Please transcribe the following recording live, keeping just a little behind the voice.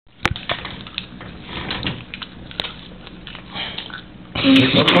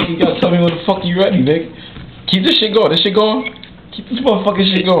You gotta tell me when the fuck you ready, nigga. Keep this shit going. This shit going. Keep this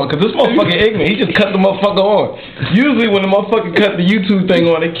motherfucking shit going. Cause this motherfucker ignorant. He just cut the motherfucker on. Usually when the motherfucker cut the YouTube thing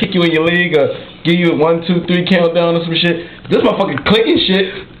on, they kick you in your leg or give you a 1, 2, 3 countdown or some shit. This motherfucker clicking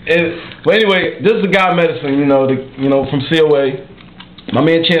shit. But anyway, this is the guy medicine, from COA. My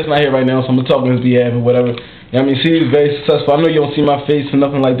man Chance not here right now, so I'm gonna talk on his behalf or whatever. You know what I mean? See, he's very successful. I know you don't see my face or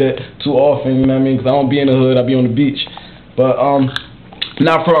nothing like that too often, you know what I mean? Because I don't be in the hood, I be on the beach. But,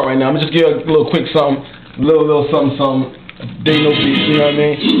 not for all right now. I'm gonna just give you a little quick something, a little something. There ain't no beat, you know what I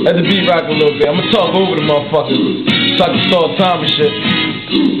mean? Let the beat rock a little bit. I'm gonna talk over the motherfuckers so I can stall time and shit.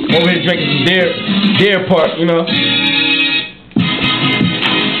 Over here drinking some Deer Park, you know?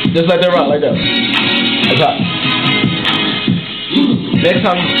 Just like that rock, like that. That's hot. Next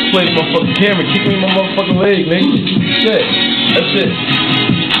time you play the motherfucking camera, kick me in my motherfucking leg, nigga. Shit. That's it.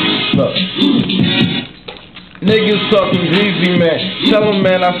 Look. Niggas talking greasy, man. Tell them,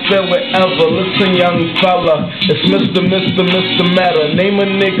 man, I said whatever. Listen, young fella. It's Mr. Meda. Name a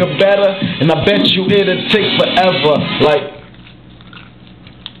nigga better, and I bet you it'll take forever. Like,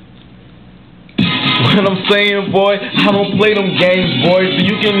 what I'm saying, boy, I don't play them games, boy. So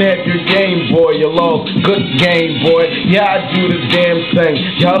you can have your game, boy. You lost. Good game, boy. Yeah, I do the damn thing.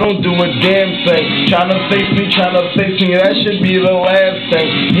 Y'all don't do a damn thing. Tryna face me. That should be the last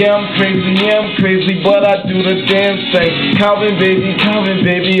thing. Yeah, I'm crazy, but I do the damn thing. Calvin,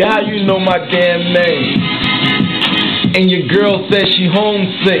 baby, how you know my damn name? And your girl said she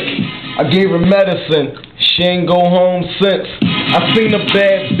homesick. I gave her medicine. She ain't go home since. I seen a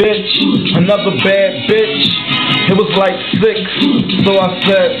bad bitch, another bad bitch. It was like 6, so I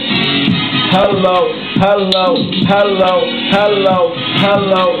said,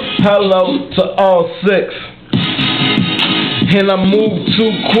 hello to all 6. And I moved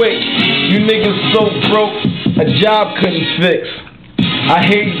too quick. You niggas so broke, a job couldn't fix. I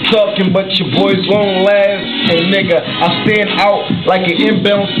hate talking, but your boys won't last. And nigga, I stand out like an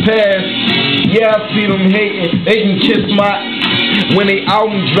inbound pass. Yeah, I see them hating. They can kiss my... When they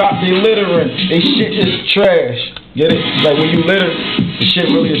album drop, they littering. They shit is trash. Get it? Like when you litter, the shit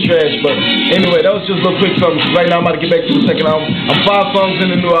really is trash. But anyway, that was just a little quick something. Right now, I'm about to get back to the second album. I'm 5 songs in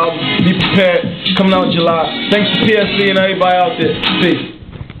the new album. Be prepared. Coming out in July. Thanks to PSC and everybody out there. Peace.